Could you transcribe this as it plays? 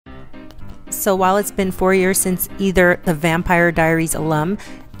So while it's been 4 years since either the Vampire Diaries alum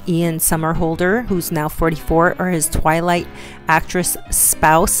Ian Somerhalder, who's now 44, or his Twilight actress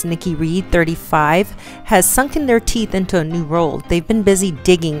spouse Nikki Reed, 35, has sunken their teeth into a new role, they've been busy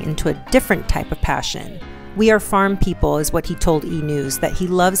digging into a different type of passion. "We are farm people," is what he told E! News, that he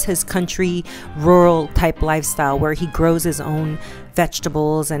loves his country, rural type lifestyle where he grows his own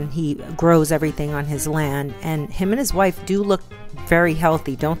vegetables and he grows everything on his land. And him and his wife do look very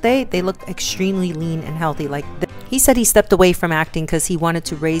healthy, don't they? They look extremely lean and healthy. He said he stepped away from acting because he wanted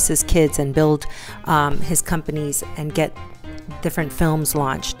to raise his kids and build his companies and get different films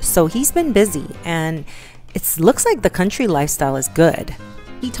launched. So he's been busy, and it looks like the country lifestyle is good.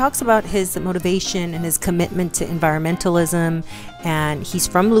 He talks about his motivation and his commitment to environmentalism, and he's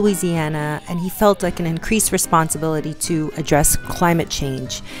from Louisiana, and he felt like an increased responsibility to address climate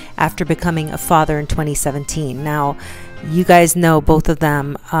change after becoming a father in 2017. Now, you guys know both of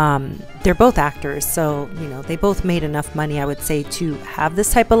them. They're both actors, so they both made enough money, I would say, to have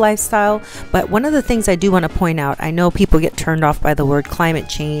this type of lifestyle. But one of the things I do want to point out, I know people get turned off by the word climate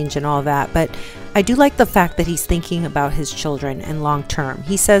change and all that, but I do like the fact that he's thinking about his children and long term.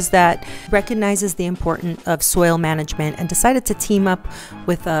 He says that he recognizes the importance of soil management and decided to team up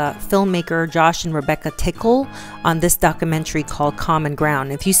with filmmaker Josh and Rebecca Tickle on this documentary called Common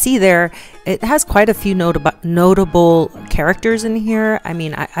Ground. If you see there, it has quite a few notable characters in here. I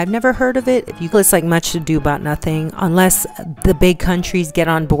mean, I've never heard of it. It's like Much Ado About Nothing, unless the big countries get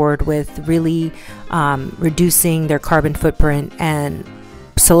on board with really reducing their carbon footprint, and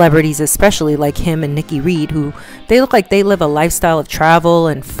celebrities especially like him and Nikki Reed, who they look like they live a lifestyle of travel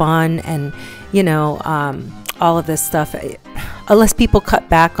and fun and all of this stuff. Unless people cut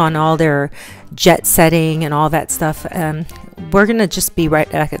back on all their jet setting and all that stuff, we're gonna just be right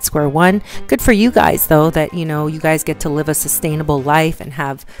back at square one. Good for you guys though, that you guys get to live a sustainable life and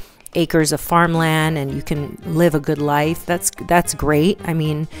have acres of farmland and you can live a good life. That's great. I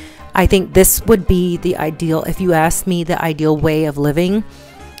mean, I think this would be the ideal, if you ask me, the ideal way of living.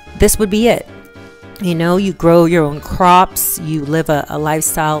 This would be it. You grow your own crops, you live a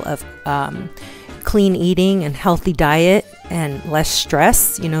lifestyle of clean eating and healthy diet and less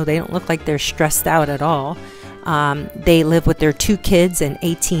stress. They don't look like they're stressed out at all. They live with their 2 kids and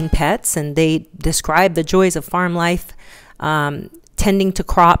 18 pets, and they describe the joys of farm life, tending to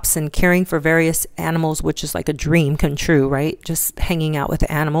crops and caring for various animals, which is like a dream come true, right? Just hanging out with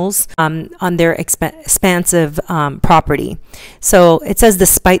animals on their expansive property. So it says,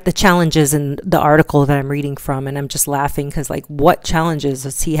 despite the challenges in the article that I'm reading from, and I'm just laughing because, like, what challenges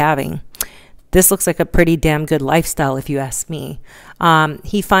is he having? This looks like a pretty damn good lifestyle, if you ask me.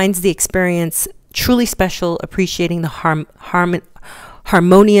 He finds the experience truly special, appreciating the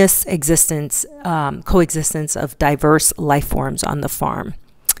harmonious coexistence of diverse life forms on the farm.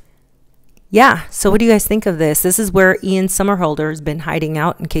 Yeah, so what do you guys think of this? This is where Ian Somerhalder has been hiding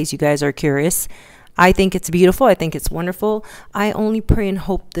out, in case you guys are curious. I think it's beautiful. I think it's wonderful. I only pray and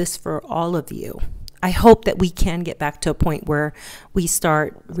hope this for all of you. I hope that we can get back to a point where we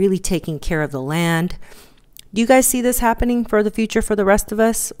start really taking care of the land. Do you guys see this happening for the future for the rest of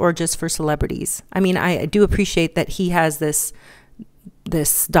us, or just for celebrities? I mean, I do appreciate that he has this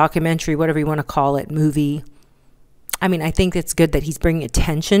documentary, whatever you want to call it, movie. I mean, I think it's good that he's bringing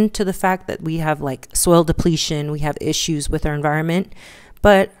attention to the fact that we have like soil depletion, we have issues with our environment,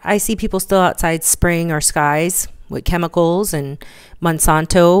 but I see people still outside spraying our skies with chemicals, and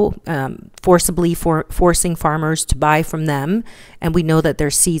Monsanto forcibly forcing farmers to buy from them, and we know that their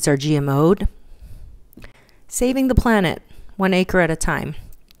seeds are GMO'd. Saving the planet 1 acre at a time.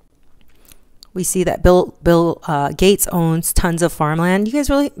 We see that Bill Gates owns tons of farmland. You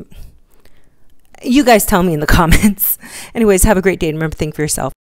guys tell me in the comments. Anyways, have a great day, and remember, think for yourself.